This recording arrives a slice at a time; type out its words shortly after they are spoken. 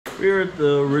We're at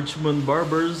the Richmond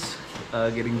Barbers,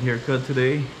 getting a haircut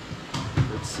today.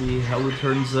 Let's see how it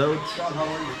turns out. John, how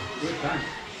are you? Good, thanks.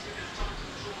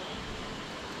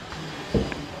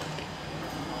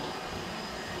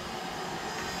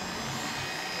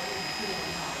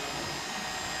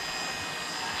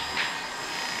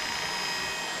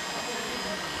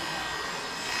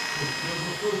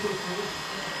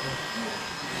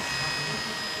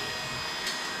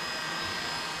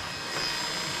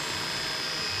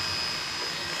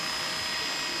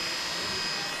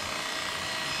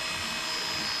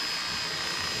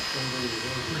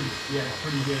 Yeah,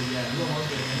 pretty good, yeah.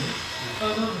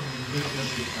 Oh, no.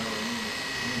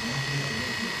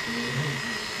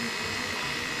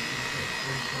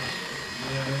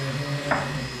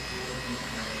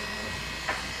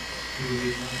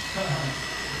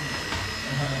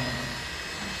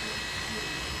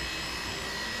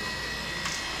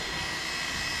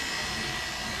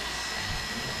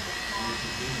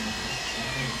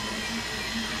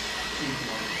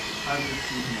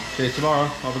 See you tomorrow.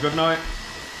 Have a good night.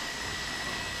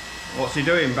 What's he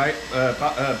doing?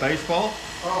 Baseball?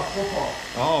 Oh, football.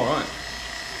 Oh, right.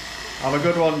 Have a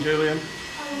good one, Julian.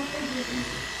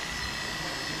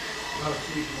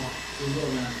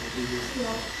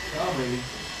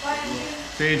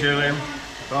 See you, Julian.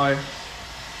 Bye.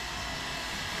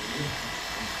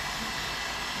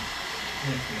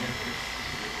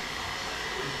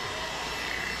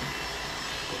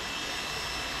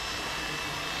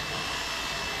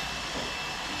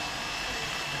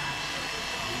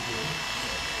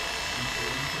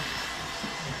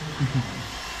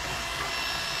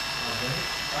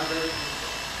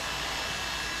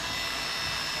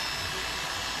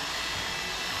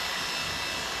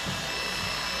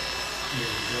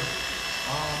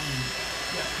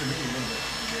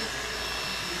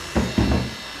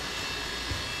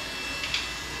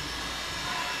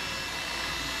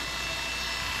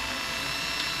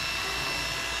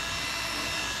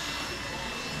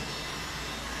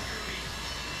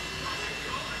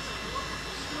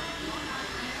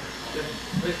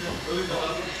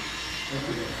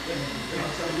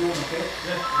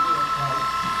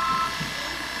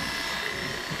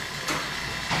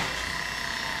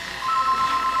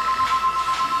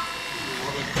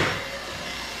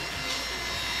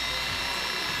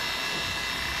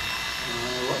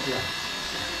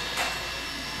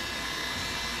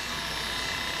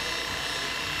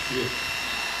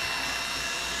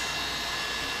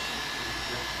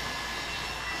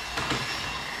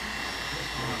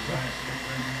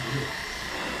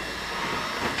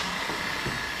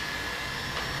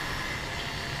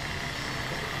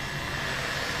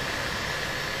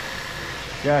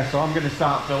 Yeah, so I'm going to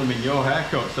start filming your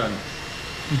haircuts then.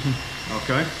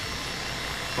 Okay.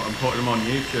 But I'm putting them on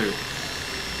YouTube.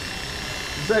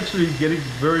 It's actually getting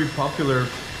very popular.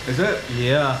 Is it?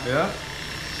 Yeah. Yeah?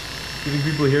 Giving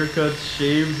people haircuts,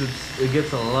 shaves, it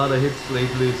gets a lot of hits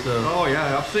lately, so... Oh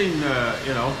yeah, I've seen,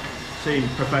 you know, seen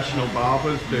professional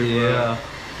barbers do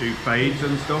fades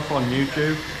and stuff on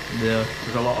YouTube. Yeah.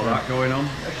 There's a lot of that going on.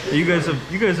 You guys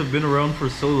have been around for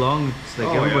so long, it's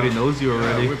like everybody knows you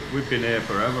already. Yeah, we've been here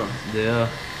forever. Yeah.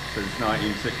 Since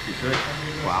 1966.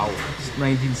 Wow. It's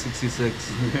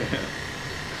 1966.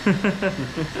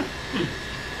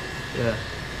 Yeah.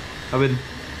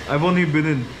 I've only been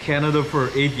in Canada for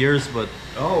 8 years, but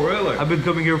oh really? I've been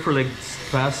coming here for like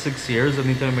past 6 years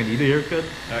anytime I need a haircut.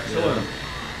 Excellent.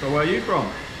 Yeah. So where are you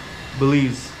from?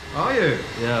 Belize. Are you?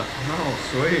 Yeah. Oh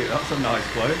sweet, that's a nice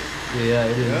place. Yeah,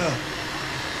 it is. Yeah.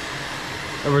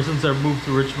 Ever since I moved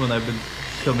to Richmond, I've been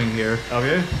coming here. Have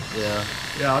you? Yeah.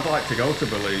 Yeah, I'd like to go to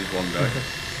Belize one day.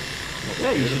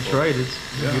 Yeah, you should try it. It's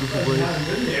a beautiful place.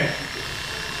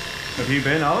 Have you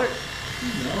been, Alex?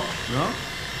 No. No?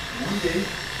 One day.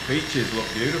 Beaches look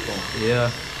beautiful.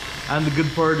 Yeah. And the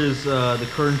good part is the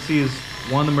currency is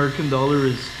 $1 American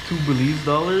is $2 Belize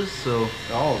dollars, so...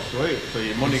 Oh, sweet. So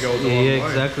your money goes a long way. Yeah,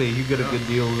 exactly. You get a good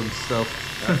deal and stuff.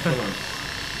 Excellent.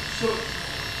 So,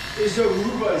 is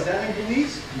Aruba, is that in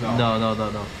Belize? No.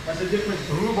 No. That's a different.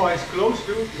 Aruba is close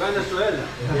to Venezuela.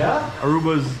 Yeah?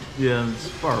 Aruba's, it's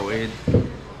far away.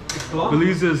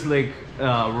 Belize is like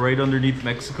right underneath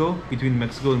Mexico, between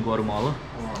Mexico and Guatemala.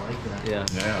 Oh, I like that. Yeah.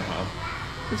 Yeah,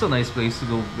 It's a nice place to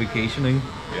go vacationing.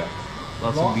 yeah.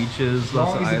 Lots of beaches,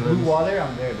 lots of islands. Blue water,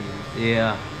 I'm there, baby.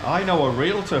 Yeah. I know a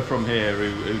realtor from here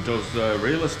who does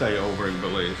real estate over in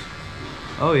Belize.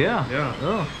 Oh yeah. Yeah.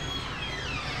 Oh.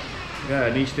 Yeah,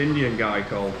 an East Indian guy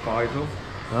called Faisal.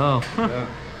 Oh. Yeah.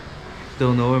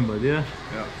 Don't know him, but yeah.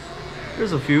 Yeah.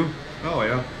 There's a few. Oh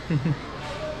yeah.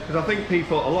 Because I think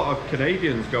a lot of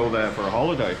Canadians go there for a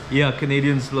holiday. Yeah,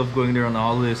 Canadians love going there on a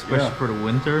holiday, especially for the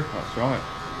winter. That's right.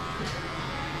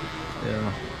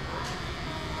 Yeah.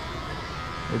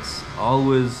 It's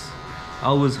always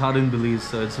hot in Belize,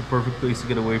 so it's a perfect place to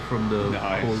get away from the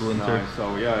cold winter. Nice.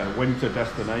 So yeah, winter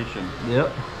destination.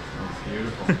 Yep. That's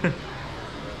beautiful.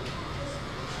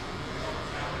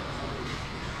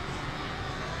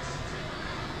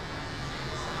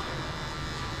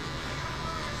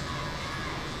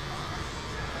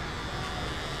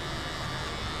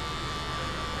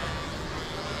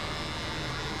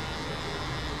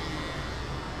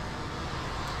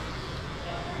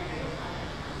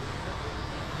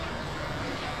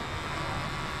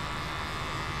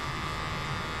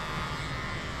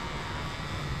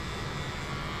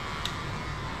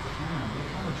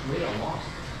 Weight I lost.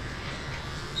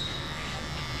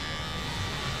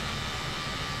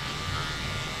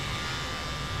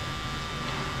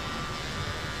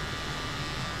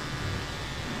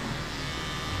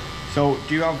 So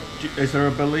is there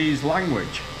a Belize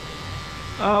language?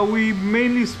 We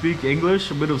mainly speak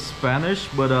English, a bit of Spanish,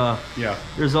 but Yeah.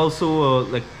 there's also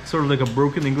like sort of like a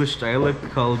broken English dialect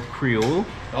called Creole.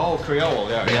 Oh, Creole,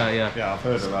 yeah. Yeah. Yeah, I've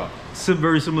heard of that.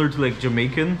 Very similar to like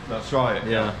Jamaican. That's right.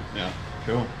 Yeah. Yeah.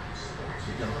 Cool.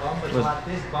 You can bumper like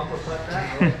this, bumper like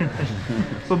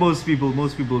that. But most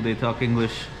people they talk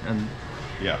English and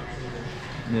Yeah.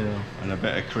 And a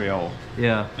bit of Creole.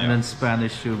 yeah, and then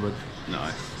Spanish too, but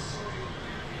Nice.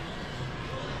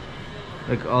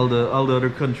 like all the other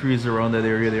countries around that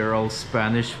area, they are all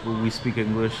Spanish, but we speak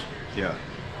English. Yeah.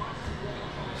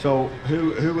 So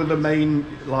who were the main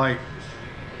like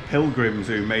pilgrims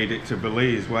who made it to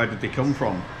Belize? Where did they come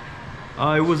from?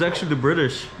 It was actually the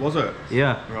British. Was it?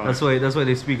 Yeah, Right. that's why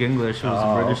they speak English. It was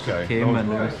the British that came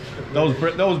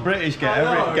Those British get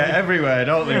everywhere,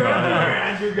 don't they?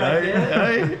 Man?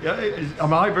 Hey,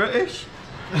 am I British?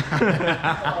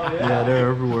 yeah, they're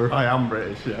everywhere. I am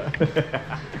British, yeah.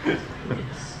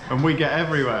 And we get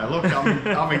everywhere. Look,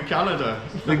 I'm in Canada.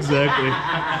 Exactly.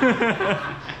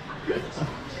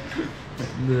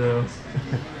 Yeah.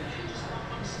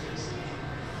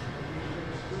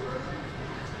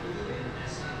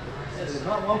 There's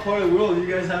not one part of the world you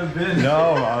guys haven't been.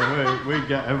 No, man, we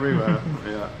get everywhere.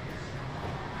 Yeah.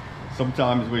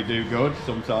 Sometimes we do good,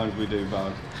 sometimes we do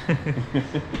bad.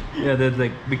 Yeah, that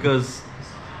like because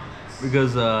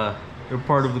they're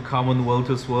part of the Commonwealth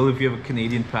as well. If you have a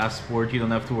Canadian passport, you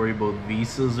don't have to worry about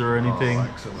visas or anything. Oh,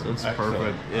 excellent. So it's Excellent.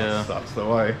 perfect. Yeah. That's the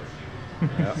way.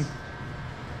 Yeah.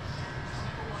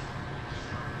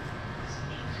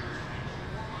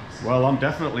 Well, I'm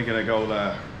definitely gonna go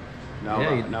there. Now Yeah,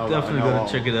 that- you now that I definitely know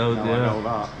gotta check it out, now yeah. I know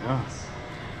that. Yeah.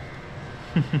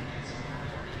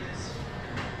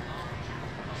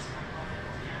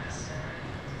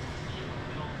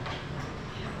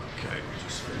 Okay,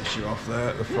 just finish you off there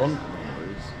at the front.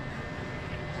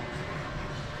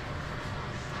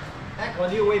 Heck,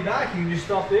 on your way back, you can just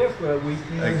stop there for a week.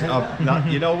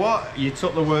 You know what? You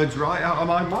took the words right out of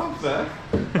my mouth there.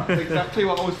 That's exactly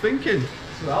what I was thinking.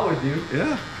 That's what I would do.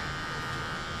 Yeah.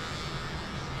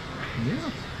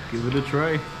 Yeah. Give it a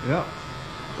try. Yeah.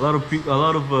 A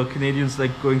lot of Canadians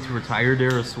like going to retire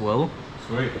there as well.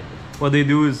 Sweet. What they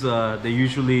do is they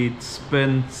usually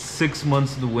spend 6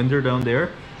 months in the winter down there,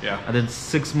 Yeah. and then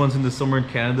 6 months in the summer in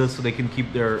Canada, so they can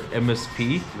keep their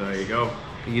MSP. There you go.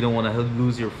 You don't want to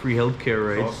lose your free healthcare, Of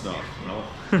right? course not. No.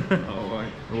 No way.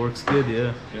 It works good,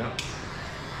 yeah. Yeah.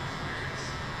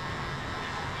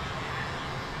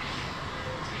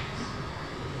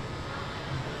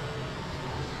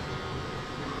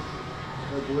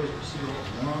 Boys, proceed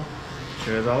tomorrow.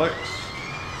 Cheers, Alex.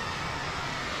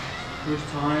 First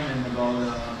time in about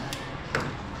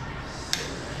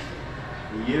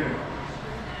a year.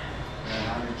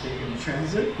 I've been taking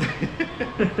transit.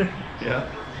 Yeah.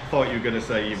 Thought you were going to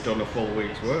say you've done a full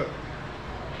week's work.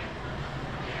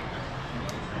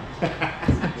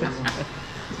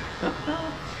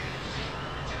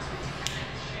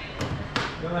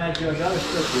 No, actually, I got a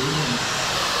stuff doing.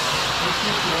 This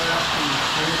is where I actually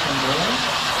finish on going.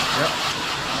 Yep.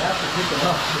 I have to pick it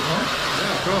up, you know?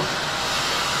 Yeah, of course.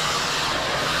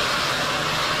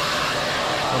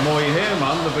 The more you hear,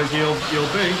 man, the bigger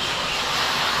you'll be.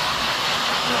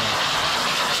 Yeah.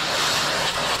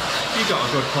 You got a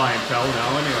good clientele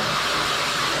now, anyway.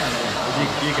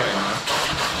 You're getting there.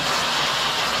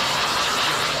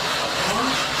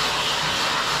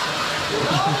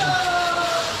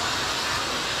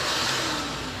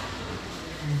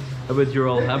 I bet you're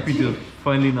all happy to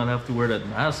finally not have to wear that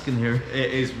mask in here.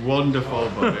 It is wonderful,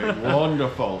 buddy.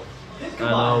 Wonderful. I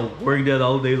know, wearing that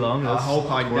all day long. I That's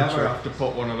hope I torture. never have to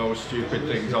put one of those stupid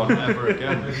things on ever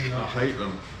again. I hate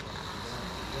them.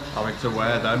 Having to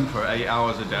wear them for 8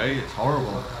 hours a day, it's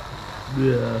horrible.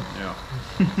 Yeah. Yeah.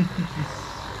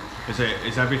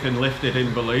 Is everything lifted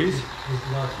in Belize?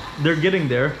 They're getting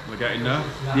there. We're getting there.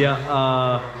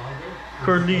 Yeah.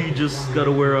 Currently, you just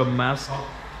gotta wear a mask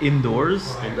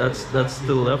indoors. That's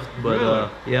still left, but Really?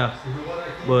 yeah.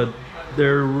 But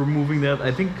they're removing that.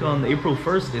 I think on April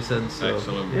 1st they said. So,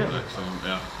 Excellent. Yeah. Excellent.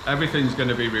 Yeah. Everything's going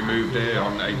to be removed here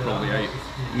on April the 8th.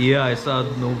 Yeah, I saw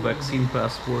no vaccine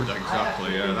passport.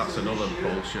 Exactly. Yeah, that's another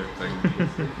bullshit thing.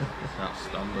 That's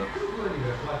standard.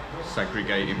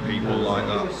 Segregating people like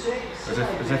that,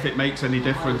 as if it makes any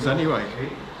difference anyway.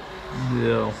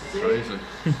 Yeah. Crazy.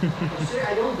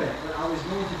 I don't bet, but I was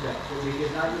going to bet, but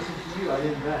because I listened to you, I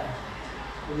didn't bet.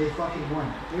 But they fucking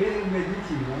won. We didn't even bet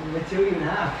to you, I'm gonna tell you in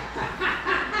half.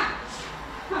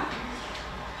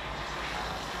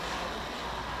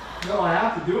 No, I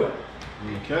have to do it.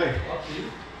 Okay.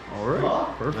 All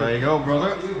right. Perfect. There you go,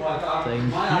 brother. Thank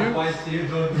My you. advice to you,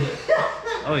 don't do it.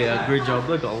 Oh yeah, great job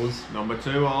like always. Number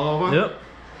 2 all over. Yep.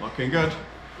 Looking good.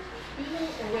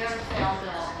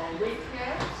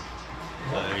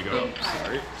 There you go.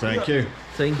 Sorry. Thank you.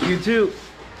 Thank you too.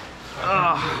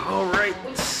 All right.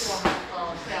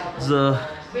 It's a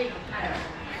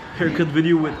haircut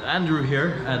video with Andrew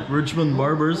here at Richmond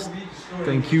Barbers.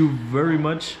 Thank you very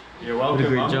much. You're welcome. Did a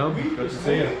great man. job. Good to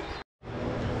see you.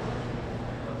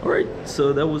 All right,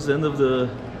 so that was the end of the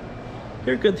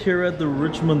haircut here at the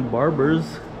Richmond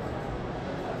Barbers.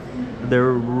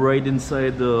 They're right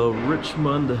inside the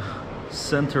Richmond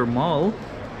Centre Mall.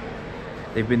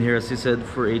 They've been here, as he said,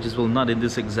 for ages. Well, not in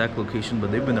this exact location,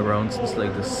 but they've been around since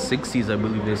like the 60s, I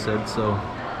believe they said. So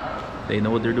they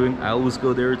know what they're doing. I always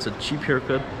go there. It's a cheap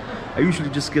haircut. I usually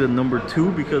just get a number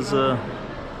 2 because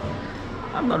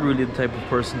I'm not really the type of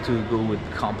person to go with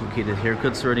complicated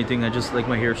haircuts or anything. I just like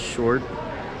my hair short,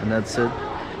 and that's it.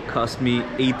 Cost me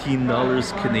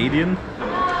 $18 Canadian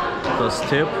plus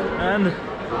tip, and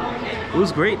it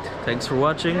was great. Thanks for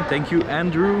watching. Thank you,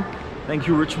 Andrew. Thank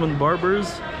you, Richmond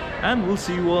Barbers. And we'll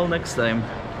see you all next time.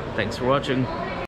 Thanks for watching.